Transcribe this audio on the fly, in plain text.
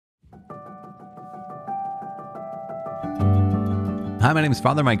Hi, my name is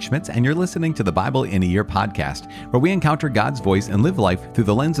Father Mike Schmitz, and you're listening to the Bible in a Year podcast, where we encounter God's voice and live life through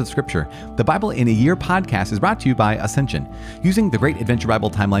the lens of Scripture. The Bible in a Year podcast is brought to you by Ascension. Using the Great Adventure Bible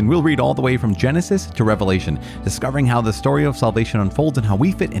timeline, we'll read all the way from Genesis to Revelation, discovering how the story of salvation unfolds and how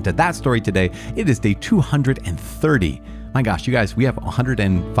we fit into that story today. It is day 230. My gosh, you guys, we have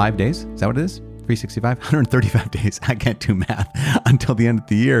 105 days. Is that what it is? 365, 135 days. I can't do math until the end of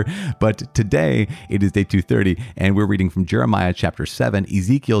the year. But today it is day 230, and we're reading from Jeremiah chapter 7,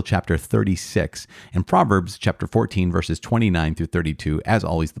 Ezekiel chapter 36, and Proverbs chapter 14, verses 29 through 32. As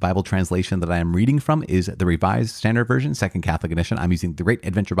always, the Bible translation that I am reading from is the Revised Standard Version, Second Catholic Edition. I'm using the Great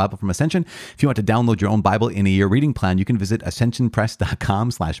Adventure Bible from Ascension. If you want to download your own Bible in a Year reading plan, you can visit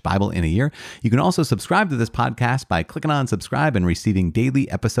ascensionpress.com/Bible in a Year. You can also subscribe to this podcast by clicking on subscribe and receiving daily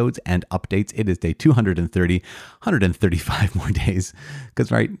episodes and updates. It is day 230, 135 more days,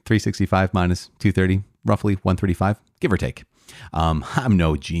 because right, 365 minus 230, roughly 135, give or take. I'm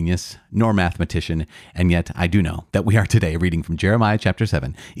no genius nor mathematician, and yet I do know that we are today reading from Jeremiah chapter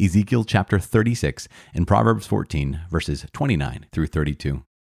 7, Ezekiel chapter 36, and Proverbs 14, verses 29 through 32.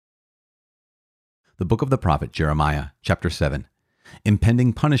 The book of the prophet Jeremiah, chapter 7,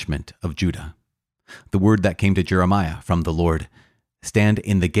 impending punishment of Judah. The word that came to Jeremiah from the Lord: Stand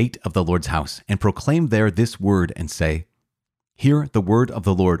in the gate of the Lord's house, and proclaim there this word, and say, Hear the word of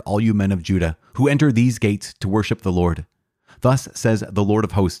the Lord, all you men of Judah, who enter these gates to worship the Lord. Thus says the Lord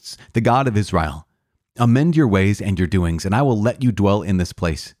of hosts, the God of Israel, Amend your ways and your doings, and I will let you dwell in this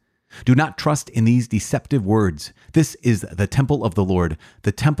place. Do not trust in these deceptive words. This is the temple of the Lord,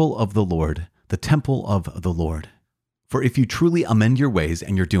 the temple of the Lord, the temple of the Lord. For if you truly amend your ways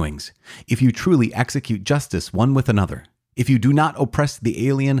and your doings, if you truly execute justice one with another, if you do not oppress the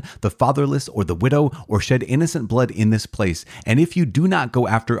alien, the fatherless, or the widow, or shed innocent blood in this place, and if you do not go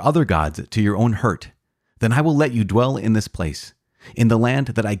after other gods to your own hurt, then I will let you dwell in this place, in the land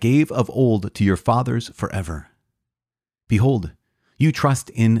that I gave of old to your fathers forever. Behold, you trust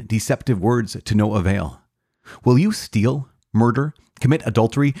in deceptive words to no avail. Will you steal, murder, commit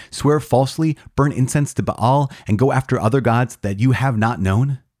adultery, swear falsely, burn incense to Baal, and go after other gods that you have not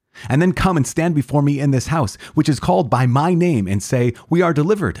known? And then come and stand before me in this house, which is called by my name, and say, We are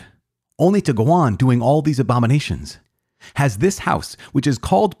delivered, only to go on doing all these abominations. Has this house, which is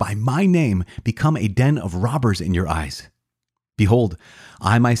called by my name, become a den of robbers in your eyes? Behold,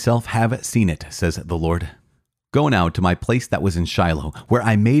 I myself have seen it, says the Lord. Go now to my place that was in Shiloh, where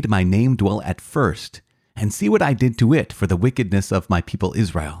I made my name dwell at first, and see what I did to it for the wickedness of my people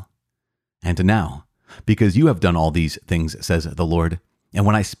Israel. And now, because you have done all these things, says the Lord, and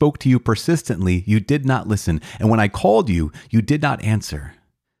when I spoke to you persistently, you did not listen, and when I called you, you did not answer.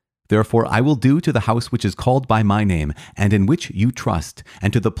 Therefore I will do to the house which is called by my name, and in which you trust,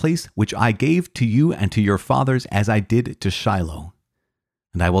 and to the place which I gave to you and to your fathers, as I did to Shiloh.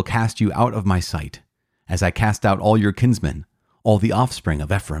 And I will cast you out of my sight, as I cast out all your kinsmen, all the offspring of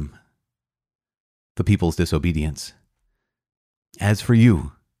Ephraim. The people's disobedience. As for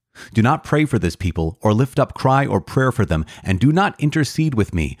you, do not pray for this people, or lift up cry or prayer for them, and do not intercede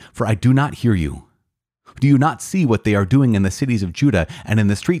with me, for I do not hear you. Do you not see what they are doing in the cities of Judah and in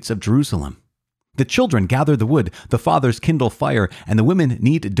the streets of Jerusalem? The children gather the wood, the fathers kindle fire, and the women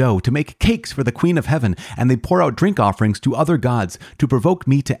knead dough to make cakes for the Queen of Heaven, and they pour out drink offerings to other gods to provoke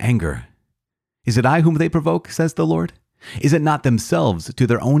me to anger. Is it I whom they provoke, says the Lord? Is it not themselves to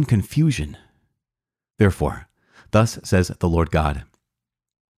their own confusion? Therefore, thus says the Lord God,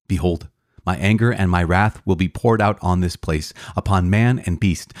 Behold, my anger and my wrath will be poured out on this place, upon man and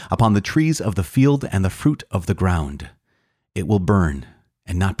beast, upon the trees of the field and the fruit of the ground. It will burn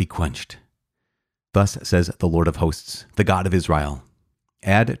and not be quenched. Thus says the Lord of hosts, the God of Israel,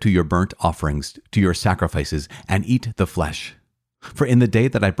 Add to your burnt offerings, to your sacrifices, and eat the flesh. For in the day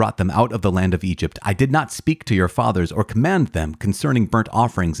that I brought them out of the land of Egypt, I did not speak to your fathers or command them concerning burnt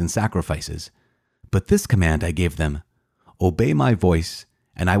offerings and sacrifices. But this command I gave them, Obey my voice,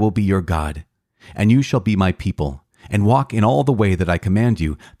 and I will be your God, and you shall be my people, and walk in all the way that I command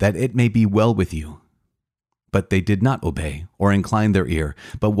you, that it may be well with you. But they did not obey or incline their ear,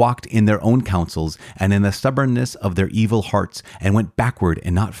 but walked in their own counsels and in the stubbornness of their evil hearts, and went backward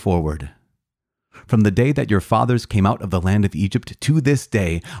and not forward. From the day that your fathers came out of the land of Egypt to this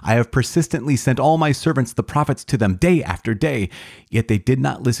day, I have persistently sent all my servants the prophets to them day after day, yet they did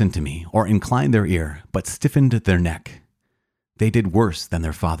not listen to me or incline their ear, but stiffened their neck. They did worse than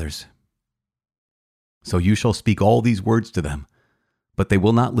their fathers. So you shall speak all these words to them, but they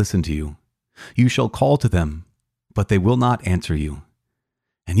will not listen to you. You shall call to them, but they will not answer you.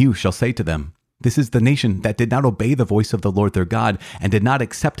 And you shall say to them, This is the nation that did not obey the voice of the Lord their God, and did not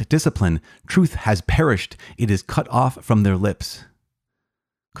accept discipline. Truth has perished. It is cut off from their lips.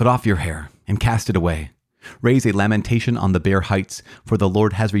 Cut off your hair and cast it away. Raise a lamentation on the bare heights, for the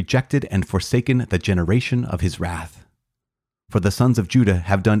Lord has rejected and forsaken the generation of his wrath. For the sons of Judah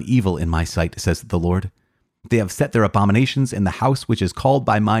have done evil in my sight, says the Lord. They have set their abominations in the house which is called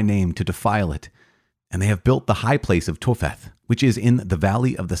by my name to defile it. And they have built the high place of Topheth, which is in the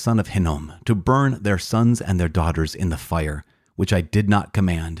valley of the son of Hinnom, to burn their sons and their daughters in the fire, which I did not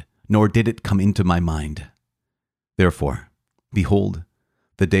command, nor did it come into my mind. Therefore, behold,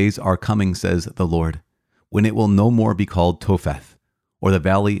 the days are coming, says the Lord, when it will no more be called Topheth, or the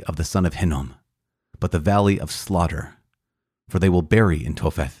valley of the son of Hinnom, but the valley of slaughter. For they will bury in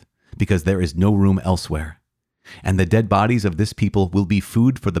Topheth, because there is no room elsewhere. And the dead bodies of this people will be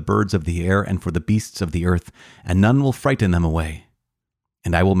food for the birds of the air and for the beasts of the earth, and none will frighten them away.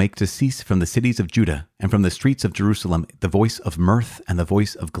 And I will make to cease from the cities of Judah and from the streets of Jerusalem the voice of mirth and the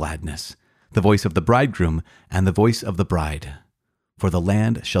voice of gladness, the voice of the bridegroom and the voice of the bride. For the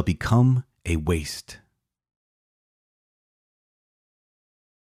land shall become a waste.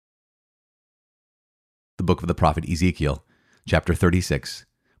 The book of the prophet Ezekiel, chapter 36,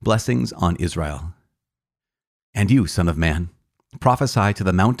 Blessings on Israel. And you, son of man, prophesy to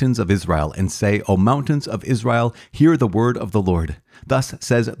the mountains of Israel, and say, O mountains of Israel, hear the word of the Lord. Thus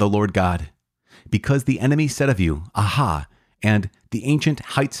says the Lord God, because the enemy said of you, Aha, and the ancient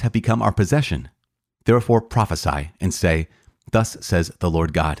heights have become our possession. Therefore prophesy, and say, Thus says the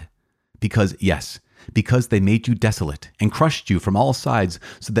Lord God, because they made you desolate, and crushed you from all sides,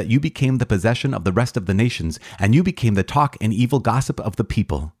 so that you became the possession of the rest of the nations, and you became the talk and evil gossip of the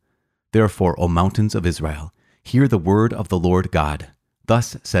people. Therefore, O mountains of Israel, hear the word of the Lord God.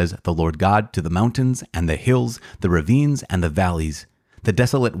 Thus says the Lord God to the mountains and the hills, the ravines and the valleys, the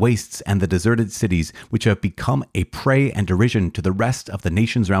desolate wastes and the deserted cities, which have become a prey and derision to the rest of the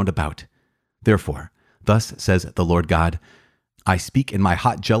nations round about. Therefore, thus says the Lord God, I speak in my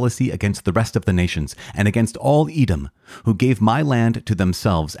hot jealousy against the rest of the nations, and against all Edom, who gave my land to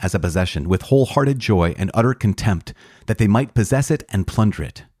themselves as a possession with wholehearted joy and utter contempt, that they might possess it and plunder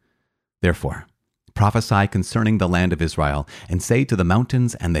it. Therefore, prophesy concerning the land of Israel, and say to the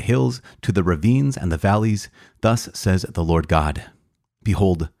mountains and the hills, to the ravines and the valleys, Thus says the Lord God,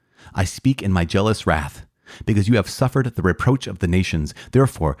 Behold, I speak in my jealous wrath, because you have suffered the reproach of the nations.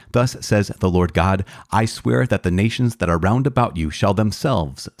 Therefore, thus says the Lord God, I swear that the nations that are round about you shall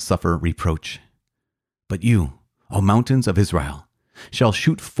themselves suffer reproach. But you, O mountains of Israel, shall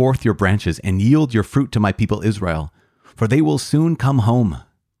shoot forth your branches and yield your fruit to my people Israel, for they will soon come home.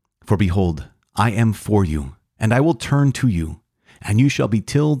 For behold, I am for you, and I will turn to you, and you shall be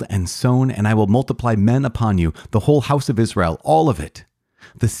tilled and sown, and I will multiply men upon you, the whole house of Israel, all of it.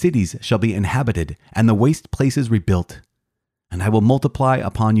 The cities shall be inhabited, and the waste places rebuilt. And I will multiply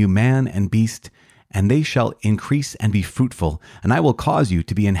upon you man and beast, and they shall increase and be fruitful, and I will cause you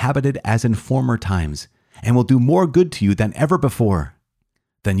to be inhabited as in former times, and will do more good to you than ever before.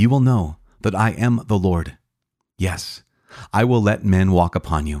 Then you will know that I am the Lord. Yes, I will let men walk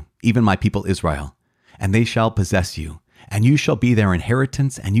upon you, even my people Israel, and they shall possess you, and you shall be their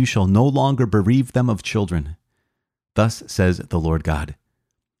inheritance, and you shall no longer bereave them of children. Thus says the Lord God,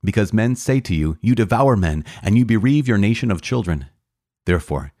 because men say to you, You devour men, and you bereave your nation of children.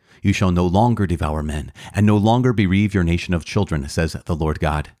 Therefore, you shall no longer devour men, and no longer bereave your nation of children, says the Lord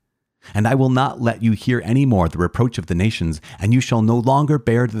God. And I will not let you hear any more the reproach of the nations, and you shall no longer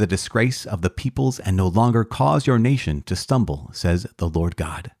bear the disgrace of the peoples, and no longer cause your nation to stumble, says the Lord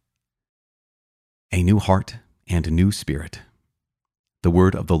God. A new heart and a new spirit. The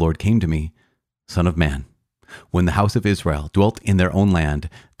word of the Lord came to me, Son of man, when the house of Israel dwelt in their own land,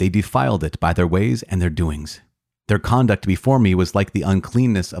 they defiled it by their ways and their doings. Their conduct before me was like the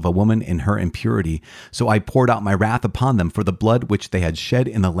uncleanness of a woman in her impurity. So I poured out my wrath upon them for the blood which they had shed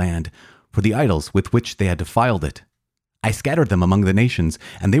in the land, for the idols with which they had defiled it. I scattered them among the nations,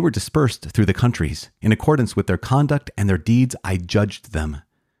 and they were dispersed through the countries. In accordance with their conduct and their deeds, I judged them.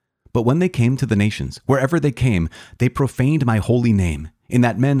 But when they came to the nations, wherever they came, they profaned my holy name, in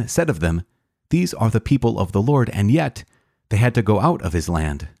that men said of them, These are the people of the Lord, and yet they had to go out of his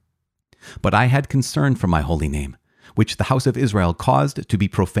land. But I had concern for my holy name, which the house of Israel caused to be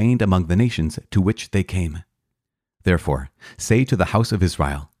profaned among the nations to which they came. Therefore, say to the house of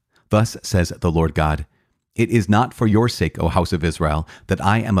Israel, Thus says the Lord God, It is not for your sake, O house of Israel, that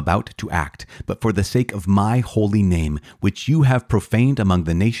I am about to act, but for the sake of my holy name, which you have profaned among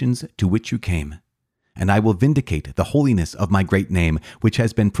the nations to which you came. And I will vindicate the holiness of my great name, which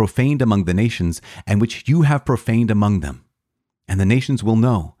has been profaned among the nations, and which you have profaned among them. And the nations will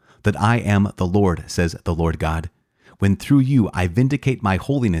know that I am the Lord, says the Lord God, when through you I vindicate my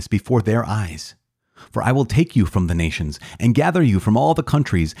holiness before their eyes. For I will take you from the nations and gather you from all the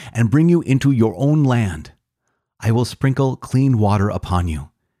countries and bring you into your own land. I will sprinkle clean water upon you,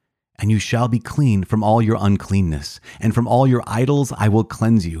 and you shall be clean from all your uncleanness, and from all your idols I will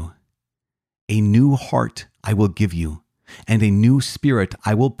cleanse you. A new heart I will give you, and a new spirit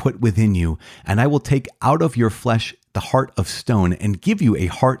I will put within you, and I will take out of your flesh the heart of stone and give you a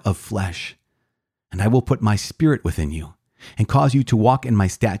heart of flesh. And I will put my spirit within you, and cause you to walk in my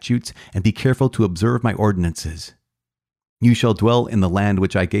statutes and be careful to observe my ordinances. You shall dwell in the land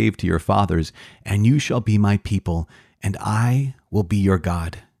which I gave to your fathers, and you shall be my people, and I will be your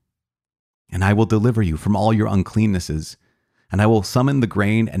God. And I will deliver you from all your uncleannesses, and I will summon the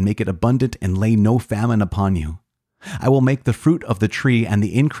grain and make it abundant and lay no famine upon you. I will make the fruit of the tree and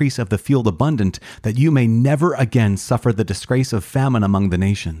the increase of the field abundant, that you may never again suffer the disgrace of famine among the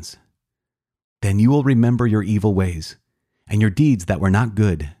nations. Then you will remember your evil ways, and your deeds that were not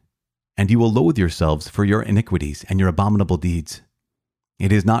good, and you will loathe yourselves for your iniquities and your abominable deeds.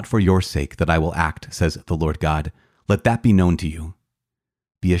 It is not for your sake that I will act, says the Lord God. Let that be known to you.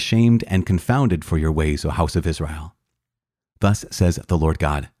 Be ashamed and confounded for your ways, O house of Israel. Thus says the Lord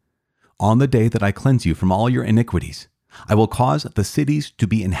God, on the day that I cleanse you from all your iniquities, I will cause the cities to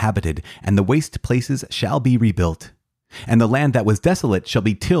be inhabited, and the waste places shall be rebuilt. And the land that was desolate shall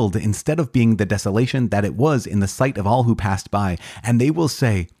be tilled instead of being the desolation that it was in the sight of all who passed by. And they will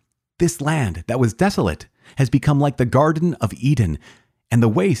say, this land that was desolate has become like the Garden of Eden, and the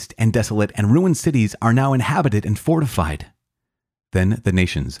waste and desolate and ruined cities are now inhabited and fortified. Then the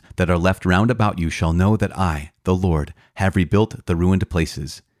nations that are left round about you shall know that I, the Lord, have rebuilt the ruined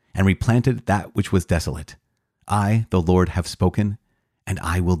places, and replanted that which was desolate. I, the Lord, have spoken, and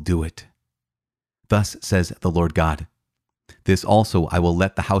I will do it. Thus says the Lord God, this also I will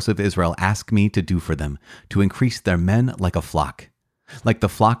let the house of Israel ask me to do for them, to increase their men like a flock. Like the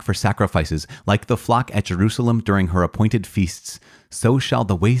flock for sacrifices, like the flock at Jerusalem during her appointed feasts, so shall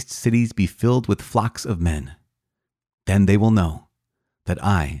the waste cities be filled with flocks of men. Then they will know that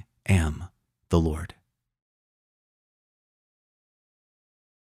I am the Lord.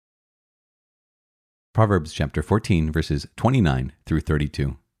 Proverbs chapter 14, verses 29 through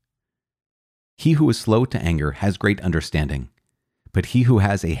 32. He who is slow to anger has great understanding, but he who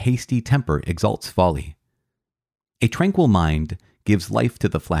has a hasty temper exalts folly. A tranquil mind gives life to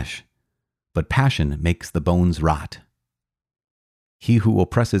the flesh, but passion makes the bones rot. He who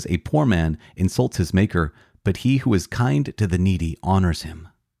oppresses a poor man insults his maker, but he who is kind to the needy honors him.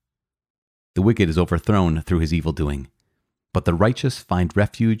 The wicked is overthrown through his evil doing, but the righteous find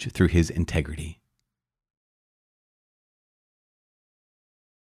refuge through his integrity.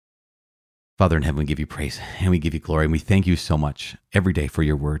 Father in heaven, we give you praise and we give you glory, and we thank you so much every day for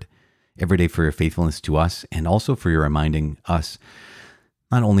your word, every day for your faithfulness to us, and also for your reminding us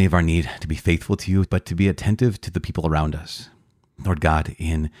not only of our need to be faithful to you, but to be attentive to the people around us. Lord God,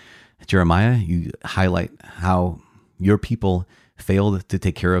 in Jeremiah, you highlight how your people failed to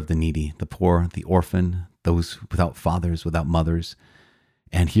take care of the needy, the poor, the orphan, those without fathers, without mothers.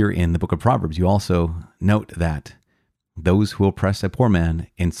 And here in the book of Proverbs, you also note that those who oppress a poor man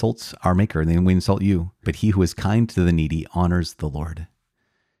insults our maker, and then we insult you. But he who is kind to the needy honors the Lord.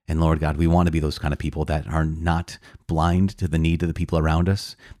 And Lord God, we want to be those kind of people that are not blind to the need of the people around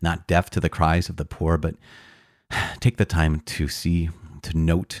us, not deaf to the cries of the poor, but take the time to see, to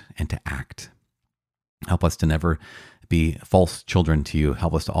note, and to act. Help us to never be false children to you.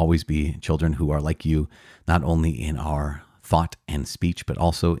 Help us to always be children who are like you, not only in our thought and speech, but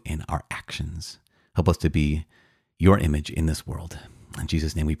also in our actions. Help us to be your image in this world. In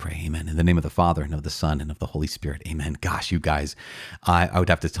Jesus' name we pray, amen. In the name of the Father, and of the Son, and of the Holy Spirit, amen. Gosh, you guys, I would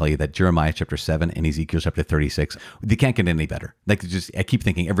have to tell you that Jeremiah chapter 7 and Ezekiel chapter 36, they can't get any better. I keep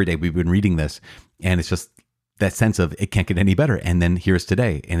thinking every day we've been reading this, and it's just that sense of it can't get any better. And then here's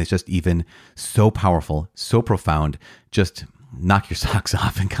today, and it's just even so powerful, so profound, just knock your socks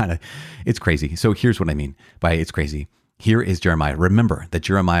off and it's crazy. So here's what I mean by it's crazy. Here is Jeremiah. Remember that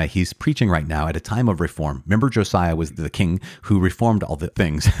Jeremiah, he's preaching right now at a time of reform. Remember, Josiah was the king who reformed all the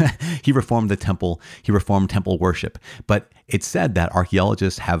things. He reformed the temple. He reformed temple worship. But it's said that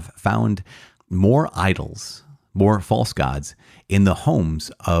archaeologists have found more idols, more false gods in the homes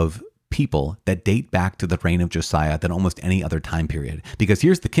of people that date back to the reign of Josiah than almost any other time period. Because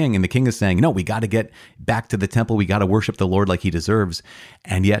here's the king, and the king is saying, no, we got to get back to the temple. We got to worship the Lord like he deserves.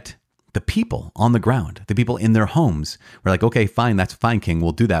 And yet The people on the ground, the people in their homes were like, okay, fine, that's fine, king.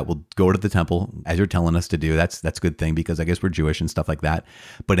 We'll do that. We'll go to the temple as you're telling us to do. That's a good thing because I guess we're Jewish and stuff like that.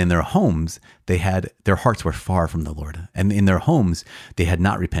 But in their homes, their hearts were far from the Lord. And in their homes, they had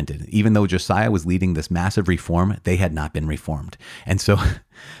not repented. Even though Josiah was leading this massive reform, they had not been reformed. And so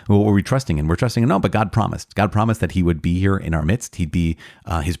what were we trusting in? We're trusting in, no, but God promised. God promised that he would be here in our midst. He'd be,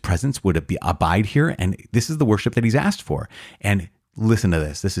 his presence would abide here. And this is the worship that he's asked for. And listen to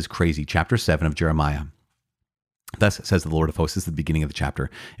this. This is crazy. Chapter 7 of Jeremiah. Thus says the Lord of hosts. This is the beginning of the chapter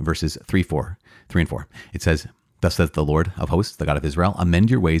in verses 3 and 4. It says, thus says the Lord of hosts, the God of Israel, amend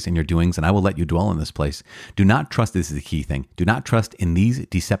your ways and your doings, and I will let you dwell in this place. Do not trust, this is the key thing, do not trust in these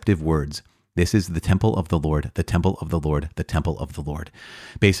deceptive words. This is the temple of the Lord, the temple of the Lord, the temple of the Lord.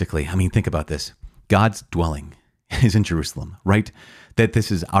 Basically, I mean, think about this. God's dwelling is in Jerusalem, right? That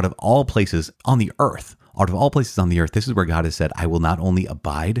this is out of all places on the earth. Out of all places on the earth, this is where God has said, I will not only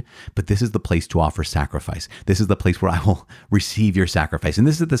abide, but this is the place to offer sacrifice. This is the place where I will receive your sacrifice. And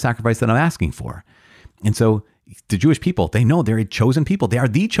this is the sacrifice that I'm asking for. And so the Jewish people, they know they're a chosen people. They are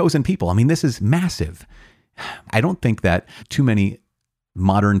the chosen people. I mean, this is massive. I don't think that too many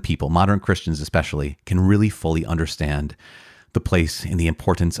modern people, modern Christians especially, can really fully understand the place and the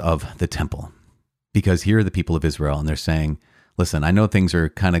importance of the temple. Because here are the people of Israel, and they're saying, listen, I know things are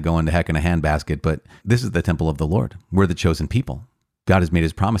kind of going to heck in a handbasket, but this is the temple of the Lord. We're the chosen people. God has made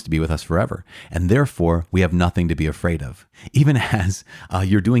his promise to be with us forever. And therefore, we have nothing to be afraid of. Even as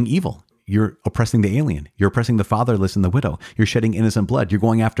you're doing evil, you're oppressing the alien. You're oppressing the fatherless and the widow. You're shedding innocent blood. You're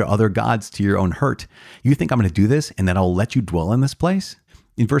going after other gods to your own hurt. You think I'm going to do this and that I'll let you dwell in this place?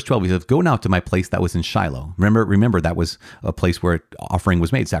 In verse 12, he says, go now to my place that was in Shiloh. Remember that was a place where offering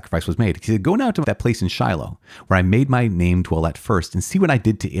was made, sacrifice was made. He said, go now to that place in Shiloh, where I made my name dwell at first, and see what I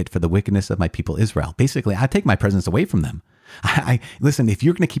did to it for the wickedness of my people Israel. Basically, I take my presence away from them. Listen, if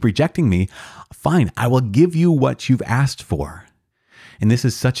you're going to keep rejecting me, fine, I will give you what you've asked for. And this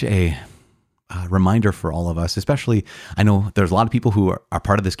is such a reminder for all of us, especially, I know there's a lot of people who are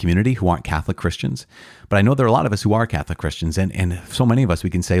part of this community who aren't Catholic Christians, but I know there are a lot of us who are Catholic Christians. And so many of us, we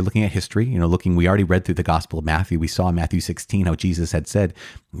can say, looking at history, we already read through the Gospel of Matthew. We saw in Matthew 16 how Jesus had said,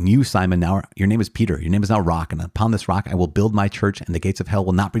 you, Simon, now your name is Peter. Your name is now Rock. And upon this rock, I will build my church, and the gates of hell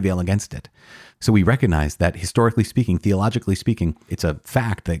will not prevail against it. So we recognize that historically speaking, theologically speaking, it's a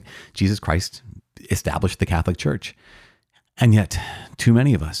fact that Jesus Christ established the Catholic Church. And yet, too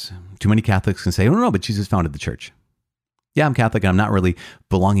many Catholics can say, oh, no, but Jesus founded the church. Yeah, I'm Catholic and I'm not really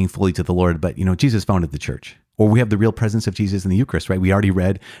belonging fully to the Lord, but Jesus founded the church. Or we have the real presence of Jesus in the Eucharist, right? We already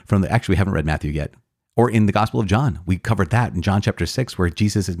read actually we haven't read Matthew yet. Or in the Gospel of John, we covered that in John chapter 6, where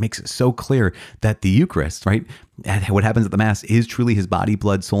Jesus makes it so clear that the Eucharist, right? What happens at the Mass is truly his body,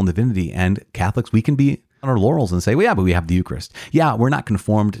 blood, soul, and divinity. And Catholics, we can be on our laurels and say, well, yeah, but we have the Eucharist. Yeah, we're not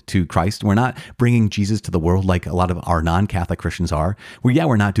conformed to Christ. We're not bringing Jesus to the world like a lot of our non-Catholic Christians are.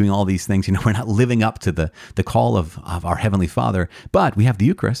 We're not doing all these things. We're not living up to the call of our Heavenly Father, but we have the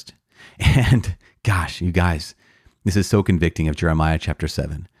Eucharist. And gosh, you guys, this is so convicting of Jeremiah chapter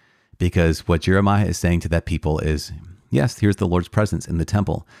 7, because what Jeremiah is saying to that people is, yes, here's the Lord's presence in the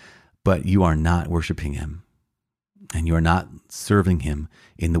temple, but you are not worshiping him and you are not serving him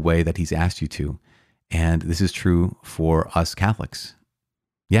in the way that he's asked you to. And this is true for us Catholics.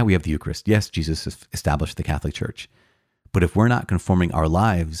 Yeah, we have the Eucharist. Yes, Jesus established the Catholic Church. But if we're not conforming our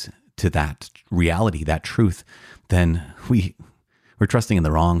lives to that reality, that truth, then we're trusting in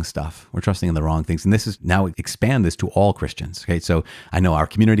the wrong stuff. We're trusting in the wrong things. And this is now expand this to all Christians. Okay, so I know our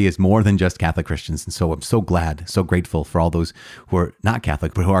community is more than just Catholic Christians. And so I'm so glad, so grateful for all those who are not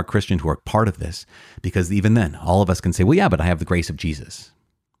Catholic, but who are Christian, who are part of this. Because even then, all of us can say, well, yeah, but I have the grace of Jesus.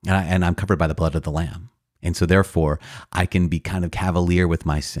 And I'm covered by the blood of the Lamb. And so therefore, I can be kind of cavalier with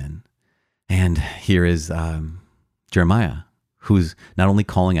my sin. And here is Jeremiah, who's not only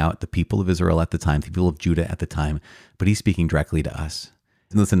calling out the people of Israel at the time, the people of Judah at the time, but he's speaking directly to us.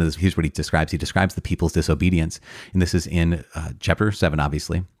 And listen to this. Here's what he describes. He describes the people's disobedience. And this is in chapter 7,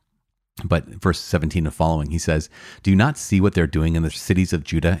 obviously. But verse 17 and following, he says, do you not see what they're doing in the cities of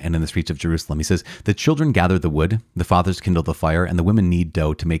Judah and in the streets of Jerusalem? He says, the children gather the wood, the fathers kindle the fire, and the women knead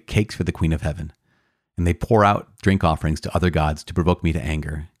dough to make cakes for the Queen of Heaven. And they pour out drink offerings to other gods to provoke me to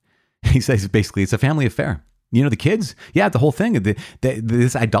anger. He says, basically, it's a family affair. The kids, yeah, the whole thing,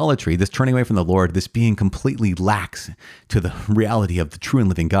 this idolatry, this turning away from the Lord, this being completely lax to the reality of the true and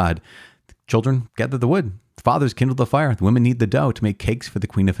living God. The children gather the wood. The fathers kindle the fire. The women knead the dough to make cakes for the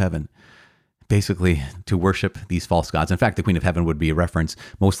Queen of Heaven. Basically, to worship these false gods. In fact, the Queen of Heaven would be a reference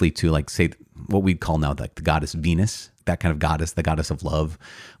mostly to, like, say, what we'd call now like the goddess Venus, that kind of goddess, the goddess of love,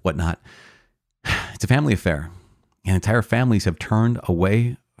 whatnot. It's a family affair. And entire families have turned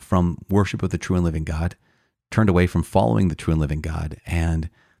away from worship of the true and living God, turned away from following the true and living God, and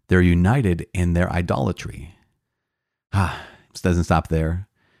they're united in their idolatry. This doesn't stop there.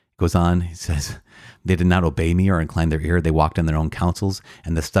 It goes on, he says, they did not obey me or incline their ear. They walked in their own counsels,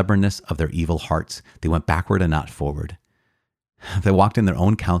 and the stubbornness of their evil hearts. They went backward and not forward. They walked in their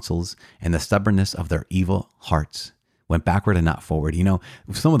own counsels, and the stubbornness of their evil hearts went backward and not forward. You know,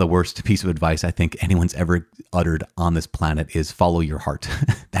 some of the worst piece of advice I think anyone's ever uttered on this planet is follow your heart.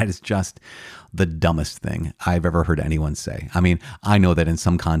 That is just the dumbest thing I've ever heard anyone say. I mean, I know that in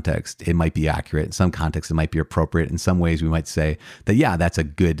some context it might be accurate. In some context it might be appropriate. In some ways we might say that, yeah, that's a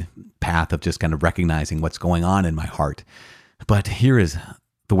good path of just kind of recognizing what's going on in my heart. But here is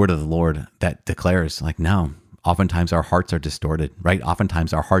the word of the Lord that declares, like, no, oftentimes our hearts are distorted, right?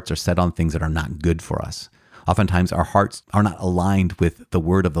 Oftentimes our hearts are set on things that are not good for us. Oftentimes our hearts are not aligned with the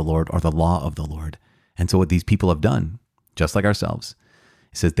word of the Lord or the law of the Lord. And so what these people have done, just like ourselves,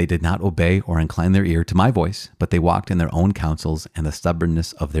 it says they did not obey or incline their ear to my voice, but they walked in their own counsels and the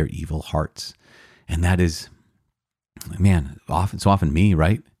stubbornness of their evil hearts. And that is, man, so often me,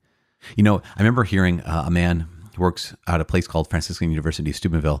 right? You know, I remember hearing a man who works at a place called Franciscan University of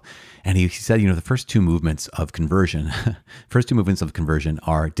Steubenville, and he said, you know, the first two movements of conversion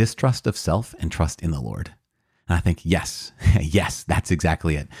are distrust of self and trust in the Lord. And I think, yes, that's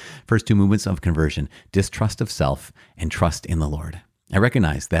exactly it. First two movements of conversion, distrust of self and trust in the Lord. I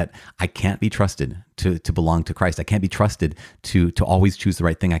recognize that I can't be trusted to belong to Christ. I can't be trusted to always choose the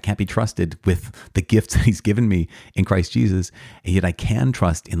right thing. I can't be trusted with the gifts that he's given me in Christ Jesus. And yet I can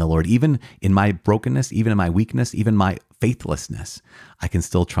trust in the Lord. Even in my brokenness, even in my weakness, even my faithlessness, I can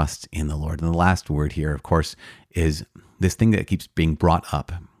still trust in the Lord. And the last word here, of course, is this thing that keeps being brought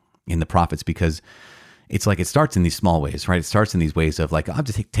up in the prophets, because it's like it starts in these small ways, right? It starts in these ways of like, I'll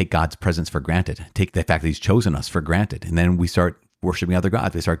just take God's presence for granted, take the fact that he's chosen us for granted. And then we start worshiping other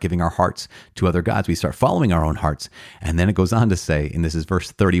gods. We start giving our hearts to other gods. We start following our own hearts. And then it goes on to say, and this is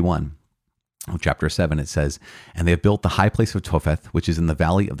verse 31 of chapter 7, it says, and they have built the high place of Topheth, which is in the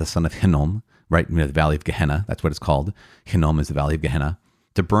valley of the son of Hinnom, right? The valley of Gehenna. That's what it's called. Hinnom is the valley of Gehenna,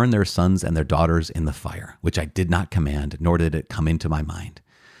 to burn their sons and their daughters in the fire, which I did not command, nor did it come into my mind.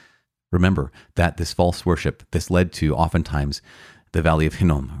 Remember that this false worship, this led to oftentimes the valley of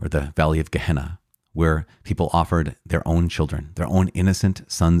Hinnom, or the valley of Gehenna, where people offered their own children, their own innocent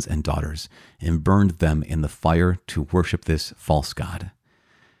sons and daughters, and burned them in the fire to worship this false god.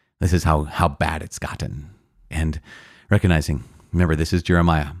 This is how bad it's gotten. And recognizing, remember, this is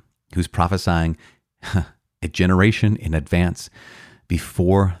Jeremiah, who's prophesying a generation in advance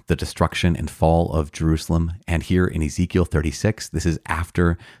before the destruction and fall of Jerusalem. And here in Ezekiel 36, this is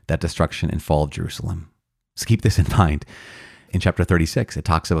after that destruction and fall of Jerusalem. So keep this in mind. In chapter 36, it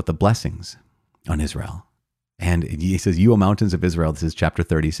talks about the blessings on Israel. And he says, you, O mountains of Israel, this is chapter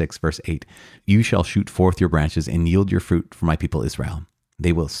 36, verse 8, you shall shoot forth your branches and yield your fruit for my people Israel.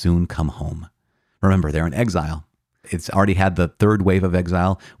 They will soon come home. Remember, they're in exile. It's already had the third wave of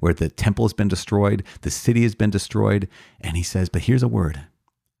exile where the temple has been destroyed, the city has been destroyed. And he says, but here's a word.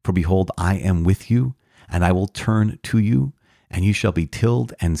 For behold, I am with you, and I will turn to you, and you shall be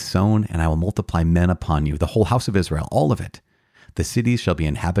tilled and sown, and I will multiply men upon you, the whole house of Israel, all of it. The cities shall be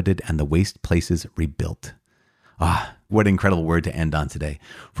inhabited and the waste places rebuilt. Ah, what an incredible word to end on today.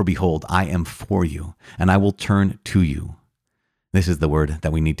 For behold, I am for you, and I will turn to you. This is the word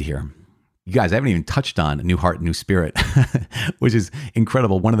that we need to hear. You guys, I haven't even touched on New Heart, New Spirit, which is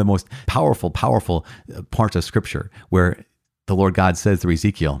incredible. One of the most powerful parts of Scripture, where the Lord God says through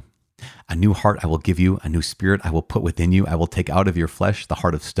Ezekiel, a new heart I will give you, a new spirit I will put within you. I will take out of your flesh the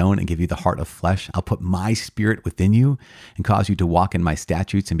heart of stone and give you the heart of flesh. I'll put my spirit within you and cause you to walk in my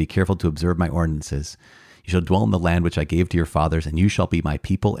statutes and be careful to observe my ordinances. You shall dwell in the land which I gave to your fathers, and you shall be my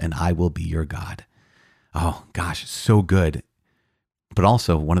people, and I will be your God. Oh, gosh, so good. But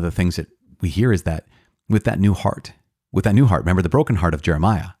also, one of the things that we hear is that with that new heart, remember the broken heart of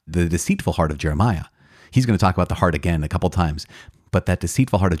Jeremiah, the deceitful heart of Jeremiah. He's going to talk about the heart again a couple times. But that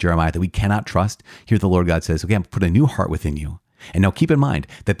deceitful heart of Jeremiah that we cannot trust, here the Lord God says, okay, I'm put a new heart within you. And now keep in mind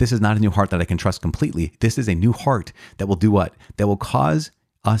that this is not a new heart that I can trust completely. This is a new heart that will do what? That will cause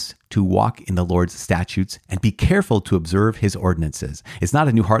us to walk in the Lord's statutes and be careful to observe his ordinances. It's not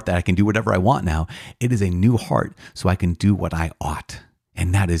a new heart that I can do whatever I want now. It is a new heart so I can do what I ought.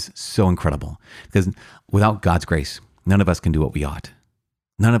 And that is so incredible, because without God's grace, none of us can do what we ought.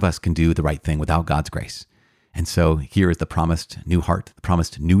 None of us can do the right thing without God's grace. And so here is the promised new heart, the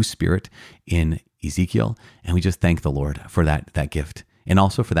promised new spirit in Ezekiel. And we just thank the Lord for that gift. And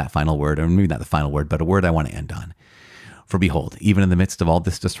also for that final word, or maybe not the final word, but a word I want to end on. For behold, even in the midst of all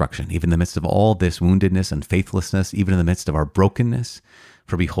this destruction, even in the midst of all this woundedness and faithlessness, even in the midst of our brokenness,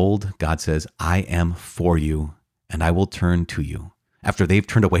 For behold, God says, I am for you, and I will turn to you. After they've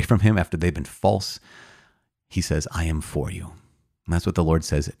turned away from him, after they've been false, he says, I am for you. And that's what the Lord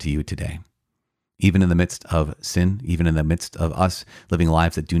says to you today. Even in the midst of sin, even in the midst of us living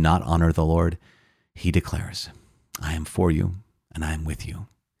lives that do not honor the Lord, he declares, I am for you, and I am with you.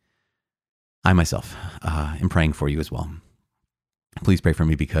 I myself am praying for you as well. Please pray for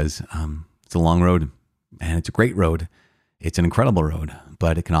me because it's a long road, and it's a great road. It's an incredible road,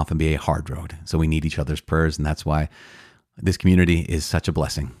 but it can often be a hard road. So we need each other's prayers, and that's why this community is such a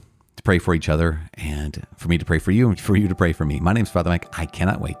blessing to pray for each other and for me to pray for you and for you to pray for me. My name is Father Mike. I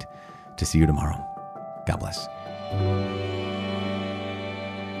cannot wait to see you tomorrow. God bless.